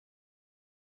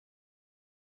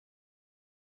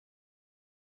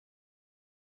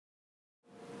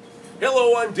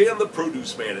Hello, I'm Dan the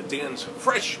Produce Man at Dan's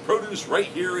Fresh Produce right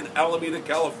here in Alameda,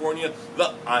 California,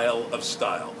 the Isle of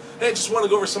Style. Hey, I just want to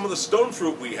go over some of the stone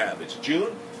fruit we have. It's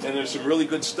June, and there's some really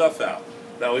good stuff out.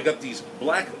 Now, we got these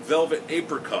black velvet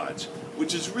apricots,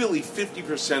 which is really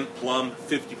 50% plum,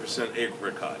 50%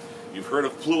 apricot. You've heard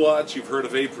of pluots, you've heard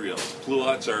of apriums.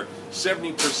 Pluots are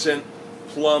 70%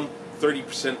 plum,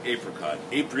 30% apricot.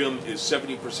 Aprium is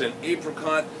 70%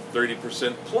 apricot,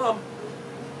 30% plum.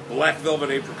 Black velvet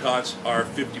apricots are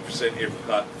 50%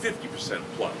 apricot, 50%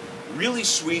 plum. Really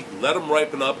sweet, let them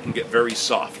ripen up and get very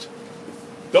soft.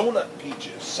 Donut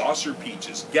peaches, saucer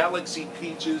peaches, galaxy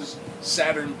peaches,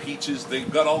 Saturn peaches, they've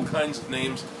got all kinds of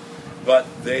names, but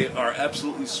they are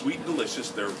absolutely sweet and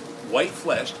delicious. They're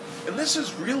white-fleshed, and this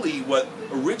is really what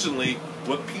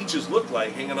peaches looked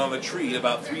like hanging on a tree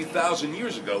about 3,000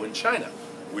 years ago in China,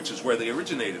 which is where they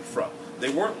originated from. They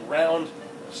weren't round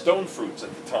stone fruits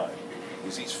at the time.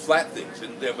 These flat things,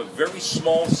 and they have a very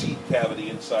small seed cavity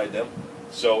inside them,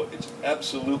 so it's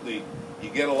absolutely, you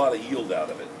get a lot of yield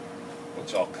out of it.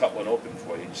 Which I'll cut one open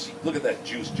for you. You see, look at that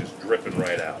juice just dripping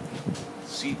right out.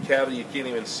 Seed cavity, you can't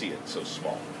even see it, so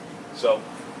small. So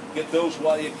get those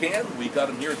while you can. We got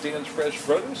them here at Dan's Fresh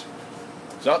Produce.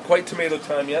 It's not quite tomato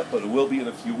time yet, but it will be in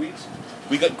a few weeks.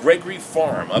 We got Gregory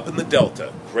Farm up in the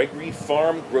Delta. Gregory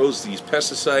Farm grows these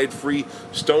pesticide-free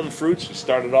stone fruits. We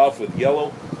started off with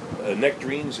yellow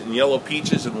nectarines and yellow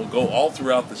peaches, and we'll go all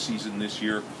throughout the season this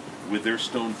year with their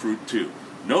stone fruit too.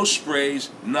 No sprays,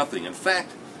 nothing. In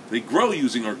fact, they grow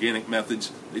using organic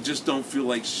methods. They just don't feel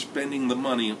like spending the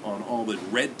money on all the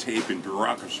red tape and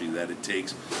bureaucracy that it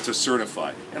takes to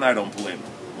certify. And I don't blame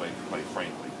them, quite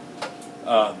frankly.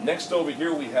 Next over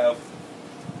here we have,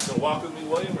 you gonna walk with me,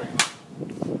 William?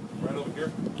 Right over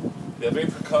here. We have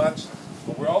apricots,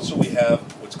 but we have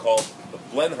what's called the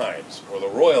Blenheims, or the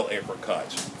Royal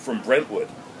apricots from Brentwood.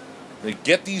 Now,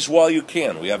 get these while you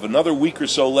can. We have another week or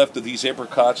so left of these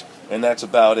apricots, and that's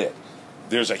about it.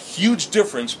 There's a huge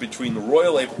difference between the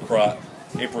Royal apricot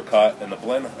and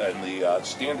the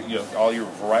standard, all your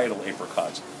varietal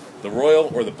apricots. The Royal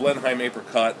or the Blenheim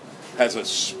apricot has a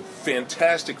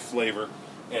fantastic flavor,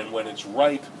 and when it's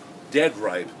ripe, dead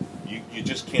ripe, you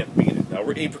just can't beat it. Now,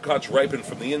 apricots ripen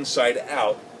from the inside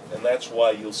out, and that's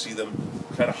why you'll see them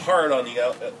kind of hard on the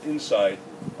outside,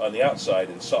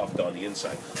 and soft on the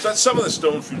inside. So that's some of the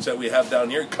stone fruits that we have down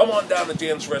here. Come on down to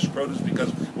Dan's Fresh Produce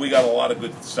because we got a lot of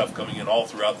good stuff coming in all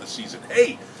throughout the season.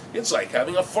 Hey, it's like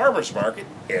having a farmer's market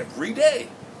every day.